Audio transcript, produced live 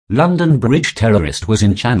London Bridge terrorist was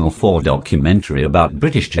in Channel 4 documentary about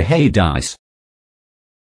British jihadis.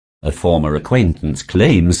 A former acquaintance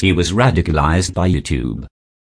claims he was radicalized by YouTube.